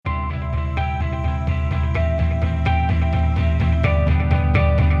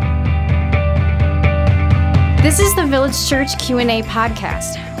This is the Village Church Q&A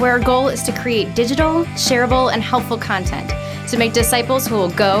podcast, where our goal is to create digital, shareable, and helpful content to make disciples who will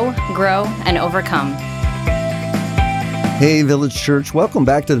go, grow, and overcome. Hey, Village Church. Welcome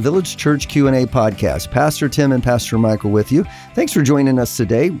back to the Village Church Q&A podcast. Pastor Tim and Pastor Michael with you. Thanks for joining us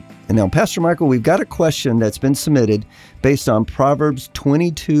today. And now, Pastor Michael, we've got a question that's been submitted based on Proverbs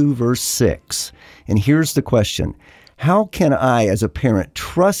 22, verse 6. And here's the question. How can I, as a parent,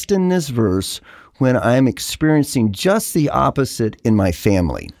 trust in this verse when I'm experiencing just the opposite in my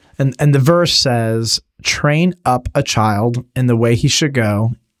family? And the verse says, train up a child in the way he should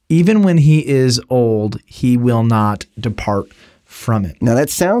go. Even when he is old, he will not depart from it. Now, that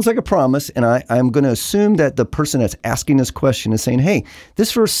sounds like a promise, and I'm going to assume that the person that's asking this question is saying, hey,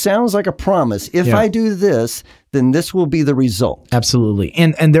 this verse sounds like a promise. If I do this, then this will be the result. Absolutely.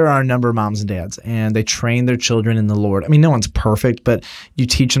 And there are a number of moms and dads, and they train their children in the Lord. I mean, no one's perfect, but you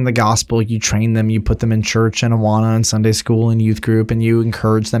teach them the gospel, you train them, you put them in church and Awana and Sunday school and youth group, and you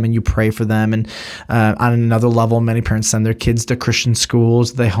encourage them and you pray for them. And on another level, many parents send their kids to Christian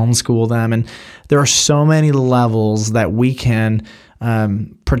schools, they homeschool them. And there are so many levels that we can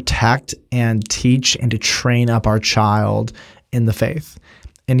protect and teach and to train up our child in the faith.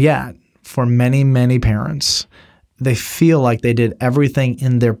 And yet, for many, many parents, they feel like they did everything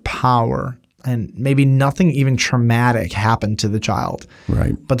in their power and maybe nothing even traumatic happened to the child.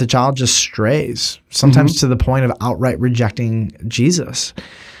 Right. But the child just strays, sometimes to the point of outright rejecting Jesus.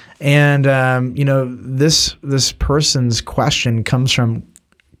 And, this person's question comes from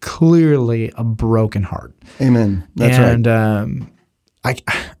clearly a broken heart. Amen. That's right. And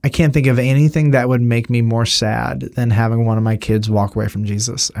I can't think of anything that would make me more sad than having one of my kids walk away from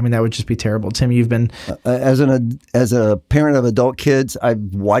Jesus. I mean, that would just be terrible. Tim, you've been as a parent of adult kids, I've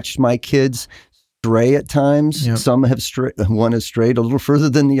watched my kids stray at times. Yep. Some have strayed. One has strayed a little further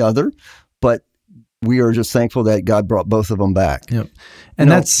than the other, but we are just thankful that God brought both of them back. Yep.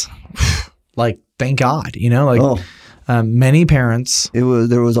 And that's like, thank God. Many parents. There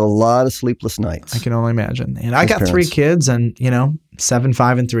was a lot of sleepless nights. I can only imagine. And I got 3 kids, and 7,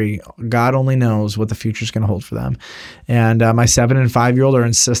 5, and 3. God only knows what the future is going to hold for them. And my 7 and 5-year-old are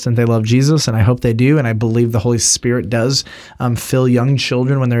insistent they love Jesus, and I hope they do. And I believe the Holy Spirit does fill young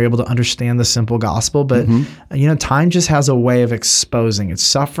children when they're able to understand the simple gospel. But time just has a way of exposing it.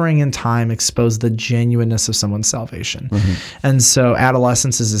 Suffering and time expose the genuineness of someone's salvation. And so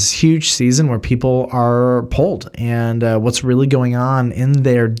adolescence is this huge season where people are pulled, and what's really going on in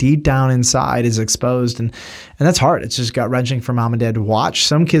there deep down inside is exposed. And that's hard. It's just gut-wrenching for mom and dad to watch.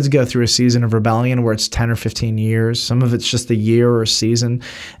 Some kids go through a season of rebellion where it's 10 or 15 years. Some of it's just a year or a season.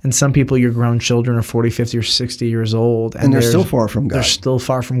 And some people, your grown children, are 40, 50, or 60 years old. And they're still far from God. They're still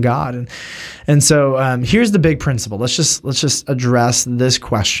far from God. And so here's the big principle. Let's just address this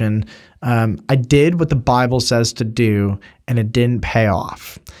question. I did what the Bible says to do, and it didn't pay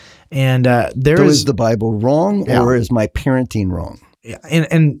off. And is the Bible wrong, or is my parenting wrong? Yeah,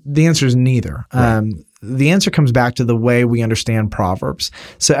 and the answer is neither. Right. The answer comes back to the way we understand Proverbs.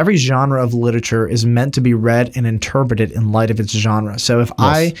 So every genre of literature is meant to be read and interpreted in light of its genre. So if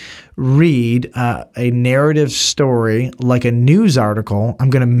I read a narrative story like a news article, I'm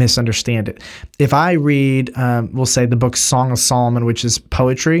going to misunderstand it. If I read, we'll say the book Song of Solomon, which is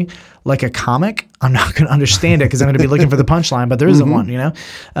poetry, like a comic, I'm not going to understand it because I'm going to be looking for the punchline, but there isn't one,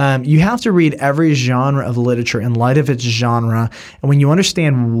 You have to read every genre of literature in light of its genre. And when you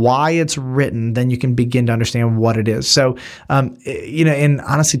understand why it's written, then you can begin to understand what it is. So, in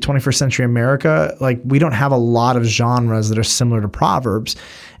honestly 21st century America, we don't have a lot of genres that are similar to Proverbs.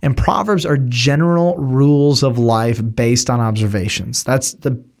 And Proverbs are general rules of life based on observations. That's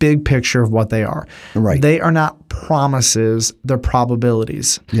the big picture of what they are. Right. They are not promises, they're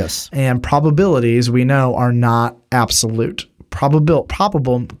probabilities. Yes. And probabilities, we know, are not absolute. Probable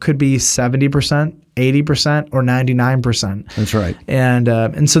could be 70%, 80%, or 99%. That's right.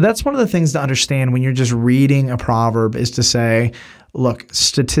 And so that's one of the things to understand when you're just reading a proverb is to say, look,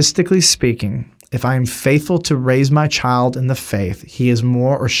 statistically speaking, if I am faithful to raise my child in the faith, he is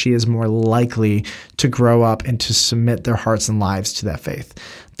more or she is more likely to grow up and to submit their hearts and lives to that faith.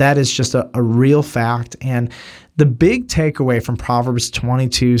 That is just a real fact. And the big takeaway from Proverbs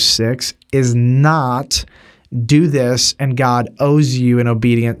 22:6 is not do this and God owes you an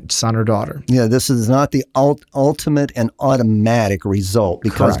obedient son or daughter. Yeah, this is not the ultimate and automatic result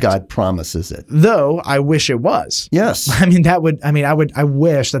because God promises it. Though I wish it was. Yes. I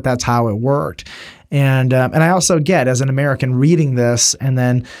wish that that's how it worked. And I also get, as an American, reading this and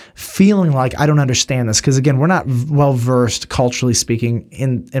then feeling like I don't understand this because, again, we're not well-versed, culturally speaking,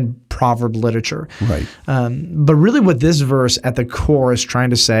 in proverb literature. Right. But really what this verse at the core is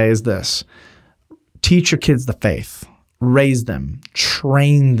trying to say is this. teach your kids the faith, raise them,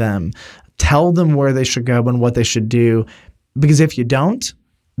 train them, tell them where they should go and what they should do. Because if you don't,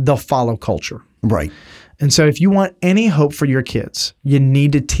 they'll follow culture. Right. And so if you want any hope for your kids, you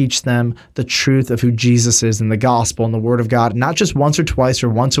need to teach them the truth of who Jesus is and the gospel and the word of God, not just once or twice or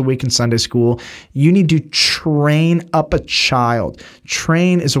once a week in Sunday school. You need to train up a child.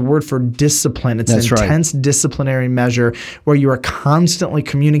 Train is a word for discipline. It's an intense disciplinary measure where you are constantly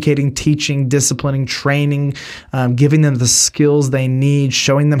communicating, teaching, disciplining, training, giving them the skills they need,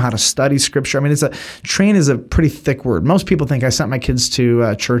 showing them how to study scripture. I mean, train is a pretty thick word. Most people think I sent my kids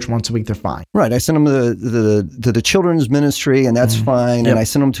to church once a week, they're fine. Right. I sent them to the children's ministry, and that's fine. Yep. And I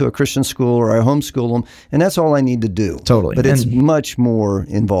send them to a Christian school, or I homeschool them, and that's all I need to do. Totally. But it's much more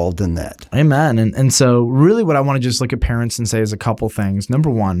involved than that. Amen. And so really what I want to just look at parents and say is a couple things. Number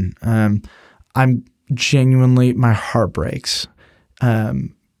one, I'm genuinely, my heart breaks.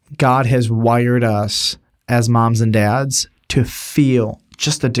 God has wired us as moms and dads to feel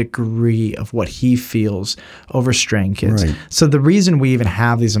just a degree of what he feels over straying kids. Right. So the reason we even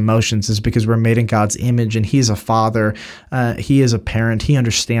have these emotions is because we're made in God's image, and he's a father. He is a parent. He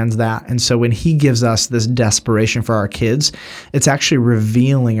understands that. And so when he gives us this desperation for our kids, it's actually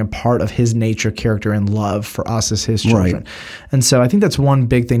revealing a part of his nature, character, and love for us as his children. Right. And so I think that's one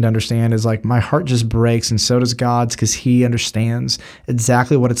big thing to understand is like my heart just breaks, and so does God's, because he understands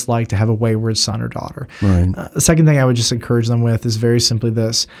exactly what it's like to have a wayward son or daughter. Right. The second thing I would just encourage them with is very simply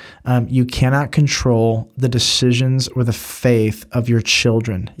this. You cannot control the decisions or the faith of your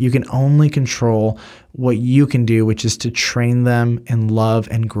children. You can only control what you can do, which is to train them in love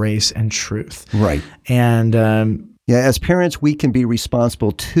and grace and truth. Right. And as parents, we can be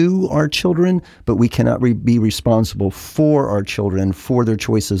responsible to our children, but we cannot be responsible for our children, for their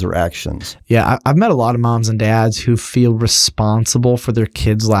choices or actions. Yeah, I've met a lot of moms and dads who feel responsible for their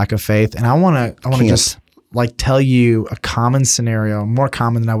kids' lack of faith. And I want to just tell you a common scenario, more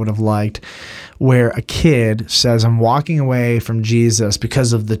common than I would have liked, where a kid says, I'm walking away from Jesus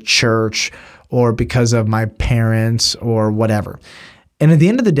because of the church or because of my parents or whatever. And at the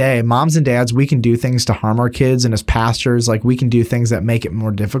end of the day, moms and dads, we can do things to harm our kids. And as pastors, we can do things that make it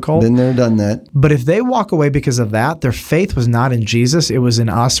more difficult. Been there, done that. But if they walk away because of that, their faith was not in Jesus, it was in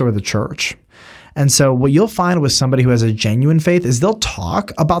us or the church. And so what you'll find with somebody who has a genuine faith is they'll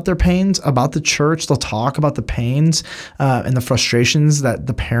talk about their pains, about the church. They'll talk about the pains and the frustrations that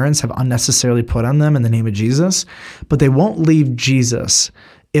the parents have unnecessarily put on them in the name of Jesus, but they won't leave Jesus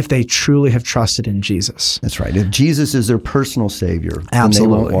if they truly have trusted in Jesus. That's right. If Jesus is their personal Savior,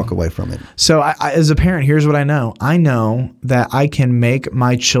 Absolutely. then they won't walk away from it. So I, as a parent, here's what I know. I know that I can make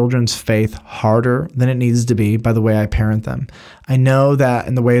my children's faith harder than it needs to be by the way I parent them. I know that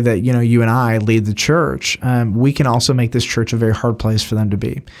in the way that you and I lead the church, we can also make this church a very hard place for them to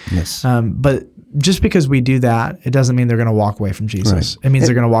be. Yes. But just because we do that, it doesn't mean they're going to walk away from Jesus. Right. It means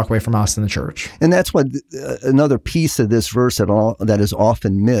they're going to walk away from us in the church. And that's what another piece of this verse that is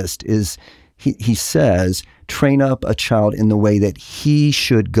often missed is he says, train up a child in the way that he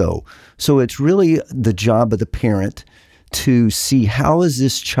should go. So it's really the job of the parent to see how is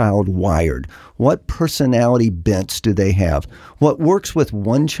this child wired? What personality bents do they have? What works with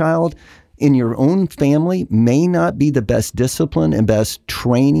one child in your own family may not be the best discipline and best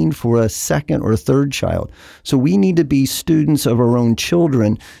training for a second or third child. So we need to be students of our own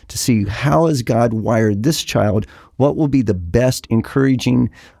children to see how has God wired this child, what will be the best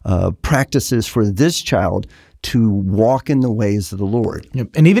encouraging practices for this child to walk in the ways of the Lord. Yep.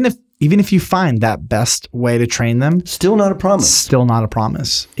 And even if you find that best way to train them, still not a promise. Still not a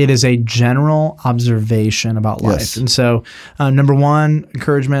promise. It is a general observation about life. Yes. And so, number one,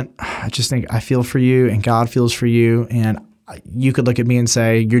 encouragement, I just think I feel for you and God feels for you. And you could look at me and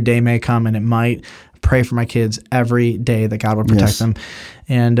say, your day may come and it might. Pray for my kids every day that God would protect them.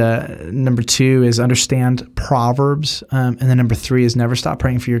 And number two is understand Proverbs. And then number three is never stop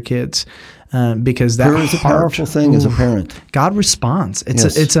praying for your kids. Because that is a powerful thing as a parent. God responds.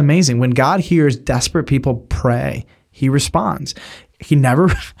 It's amazing. When God hears desperate people pray, he responds. He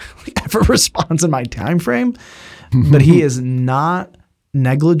never ever responds in my time frame, but he is not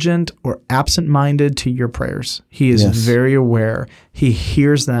negligent or absent-minded to your prayers. He is very aware. He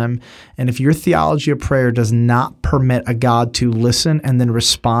hears them. And if your theology of prayer does not permit a God to listen and then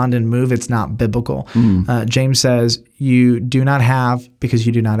respond and move, it's not biblical. James says, you do not have because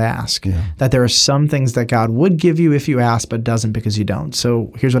you do not ask. Yeah. That there are some things that God would give you if you ask, but doesn't because you don't.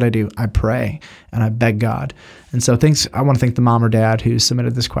 So here's what I do. I pray and I beg God. And so I want to thank the mom or dad who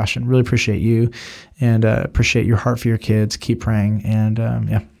submitted this question. Really appreciate you and appreciate your heart for your kids. Keep praying.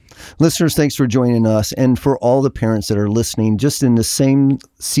 And Listeners, thanks for joining us. And for all the parents that are listening, just in the same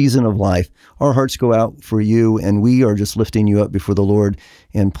season of life, our hearts go out for you, and we are just lifting you up before the Lord.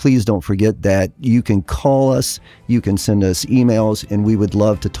 And please don't forget that you can call us, you can send us emails, and we would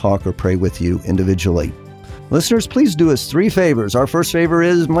love to talk or pray with you individually. Listeners, please do us 3 favors. Our first favor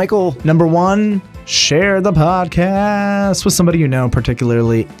is, Michael. Number 1, share the podcast with somebody you know,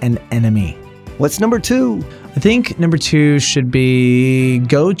 particularly an enemy. What's number 2? I think number 2 should be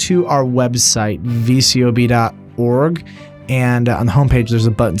go to our website, vcob.org, and on the homepage, there's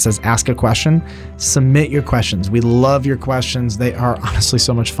a button that says Ask a Question. Submit your questions. We love your questions. They are honestly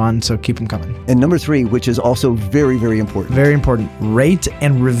so much fun, so keep them coming. And number 3, which is also very, very important. Very important. Rate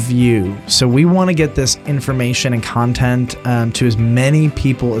and review. So we want to get this information and content to as many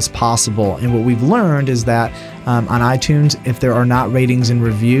people as possible. And what we've learned is that on iTunes, if there are not ratings and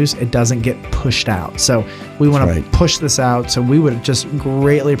reviews, it doesn't get pushed out. So we want to push this out. So we would just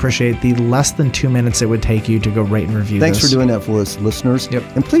greatly appreciate the less than 2 minutes it would take you to go rate and review Thanks for doing that for us, listeners. Yep.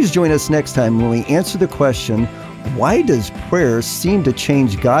 And please join us next time when we answer the question, why does prayer seem to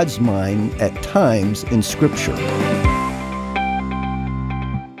change God's mind at times in Scripture?